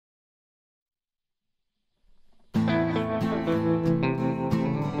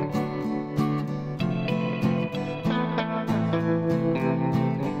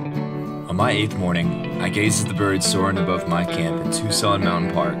my 8th morning, I gazed at the birds soaring above my camp in Tucson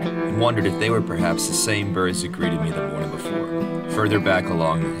Mountain Park and wondered if they were perhaps the same birds that greeted me the morning before, further back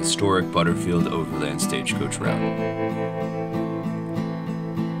along the historic Butterfield Overland Stagecoach Route.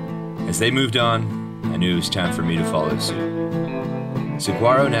 As they moved on, I knew it was time for me to follow suit.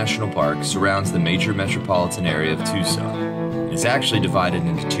 Saguaro National Park surrounds the major metropolitan area of Tucson and is actually divided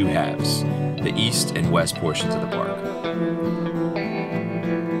into two halves, the east and west portions of the park.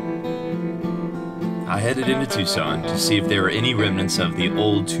 I headed into Tucson to see if there were any remnants of the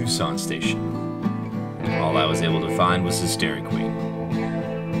old Tucson Station. All I was able to find was the Dairy Queen.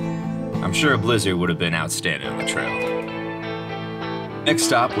 I'm sure a blizzard would have been outstanding on the trail. Next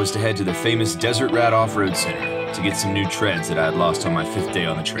stop was to head to the famous Desert Rat Off-Road Center to get some new treads that I had lost on my 5th day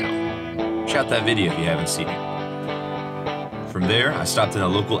on the trail. Check out that video if you haven't seen it. From there, I stopped in a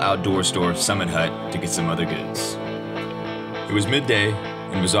local outdoor store, Summit Hut, to get some other goods. It was midday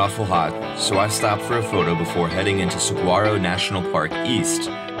and it was awful hot, so I stopped for a photo before heading into Saguaro National Park East.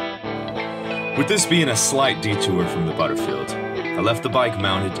 With this being a slight detour from the Butterfield, I left the bike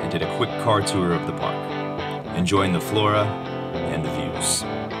mounted and did a quick car tour of the park, enjoying the flora and the views.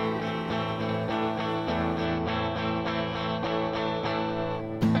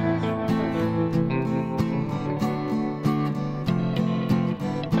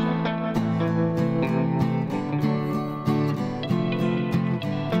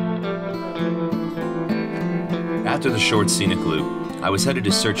 After the short scenic loop, I was headed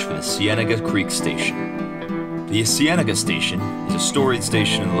to search for the Cienega Creek Station. The Cienega Station is a storied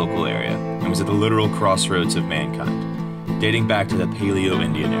station in the local area and was at the literal crossroads of mankind, dating back to the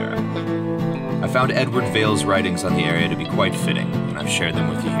Paleo-Indian era. I found Edward Vail's writings on the area to be quite fitting, and I've shared them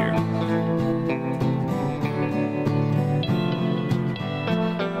with you here.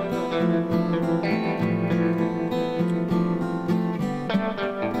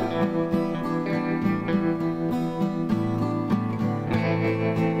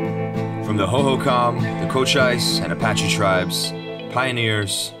 From the Hohokam, the Cochise and Apache tribes,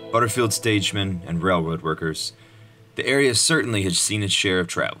 pioneers, Butterfield stagemen, and railroad workers, the area certainly had seen its share of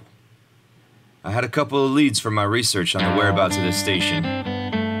travel. I had a couple of leads from my research on the whereabouts of this station,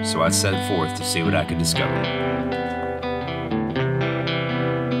 so I set forth to see what I could discover.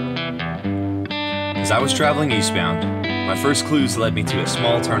 As I was traveling eastbound, my first clues led me to a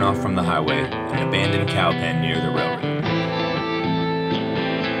small turnoff from the highway and an abandoned cow pen near the railroad.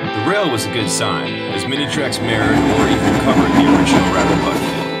 The rail was a good sign, as many tracks mirrored or even covered the original route of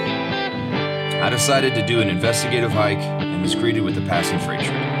Butterfield. I decided to do an investigative hike and was greeted with a passing freight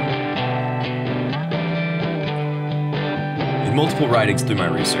train. In multiple writings through my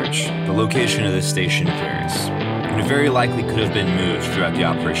research, the location of this station varies, and it very likely could have been moved throughout the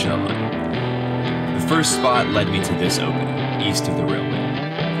operation of the line. The first spot led me to this opening, east of the railway.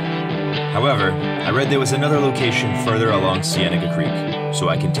 However, I read there was another location further along Cienega Creek, so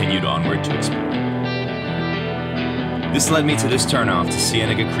I continued onward to explore. This led me to this turnoff to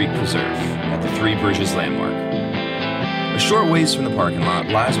Cienega Creek Preserve at the Three Bridges landmark. A short ways from the parking lot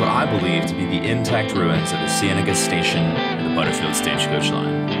lies what I believe to be the intact ruins of the Cienega Station and the Butterfield Stagecoach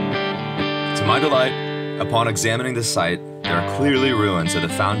line. To my delight, upon examining the site, there are clearly ruins of the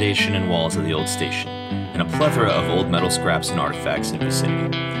foundation and walls of the old station, and a plethora of old metal scraps and artifacts in the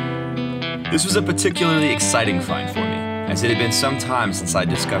vicinity. This was a particularly exciting find for me, as it had been some time since I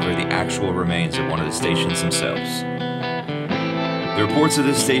discovered the actual remains of one of the stations themselves. The reports of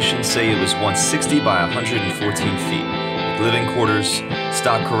this station say it was once 60 by 114 feet, with living quarters,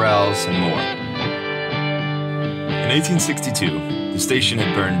 stock corrals, and more. In 1862, the station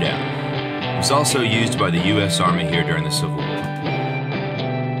had burned down. It was also used by the U.S. Army here during the Civil War.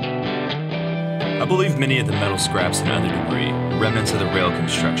 I believe many of the metal scraps and other debris were remnants of the rail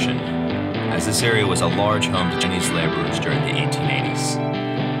construction, as this area was a large home to Chinese laborers during the 1880s.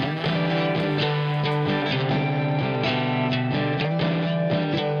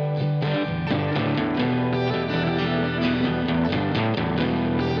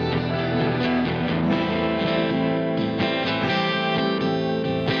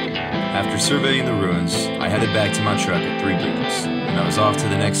 After surveying the ruins, I headed back to my truck at Three Bridges, and I was off to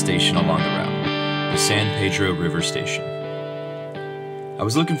the next station along the route, the San Pedro River Station. I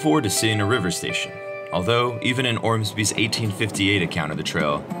was looking forward to seeing a river station, although even in Ormsby's 1858 account of the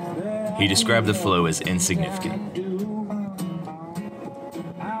trail, he described the flow as insignificant.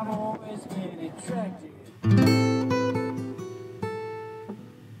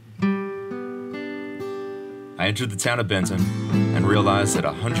 I entered the town of Benton and realized that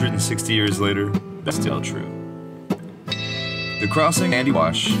 160 years later, that's still true. The crossing Andy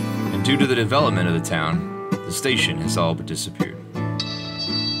Wash, and due to the development of the town, the station has all but disappeared.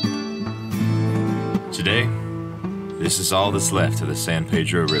 Today, this is all that's left of the San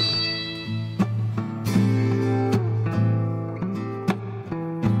Pedro River.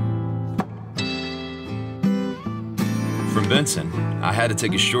 From Benson, I had to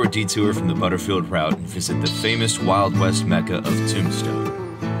take a short detour from the Butterfield route and visit the famous Wild West mecca of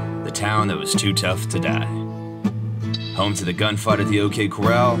Tombstone, the town that was too tough to die. Home to the gunfight at the OK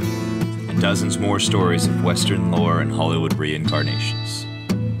Corral, and dozens more stories of Western lore and Hollywood reincarnations.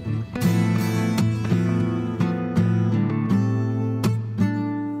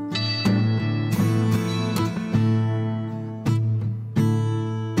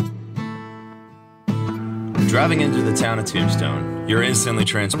 Driving into the town of Tombstone, you're instantly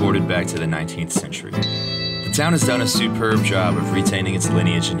transported back to the 19th century. The town has done a superb job of retaining its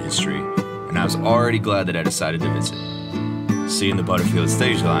lineage and history, and I was already glad that I decided to visit. Seeing the Butterfield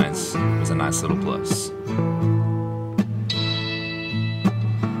stage lines was a nice little plus.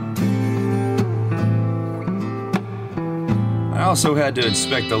 I also had to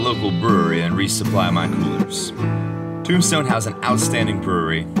inspect the local brewery and resupply my coolers. Tombstone has an outstanding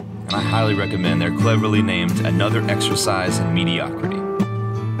brewery, and I highly recommend their cleverly named Another Exercise in Mediocrity.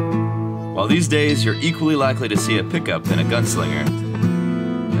 While these days you're equally likely to see a pickup than a gunslinger,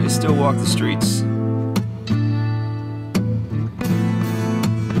 they still walk the streets.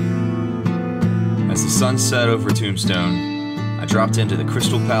 As the sun set over Tombstone, I dropped into the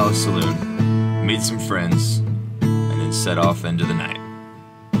Crystal Palace Saloon, made some friends, and then set off into the night.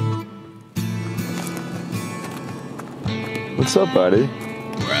 What's up, buddy?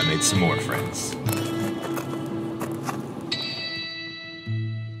 Where I made some more friends.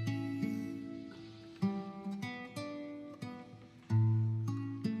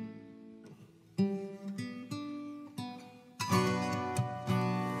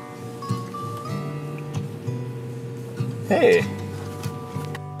 Hey.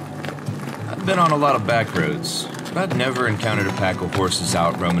 I've been on a lot of back roads, but I've never encountered a pack of horses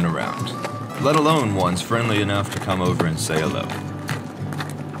out roaming around, let alone ones friendly enough to come over and say hello.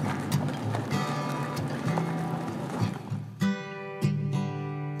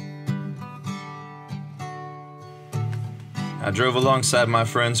 I drove alongside my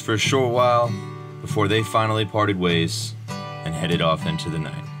friends for a short while before they finally parted ways and headed off into the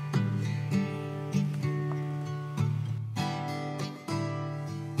night.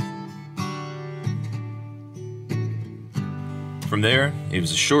 From there, it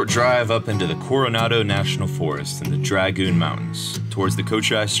was a short drive up into the Coronado National Forest and the Dragoon Mountains towards the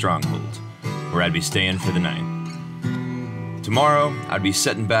Cochise Stronghold, where I'd be staying for the night. Tomorrow, I'd be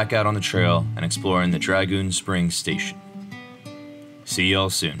setting back out on the trail and exploring the Dragoon Springs Station. See y'all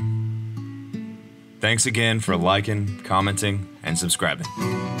soon. Thanks again for liking, commenting, and subscribing.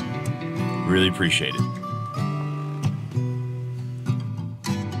 Really appreciate it.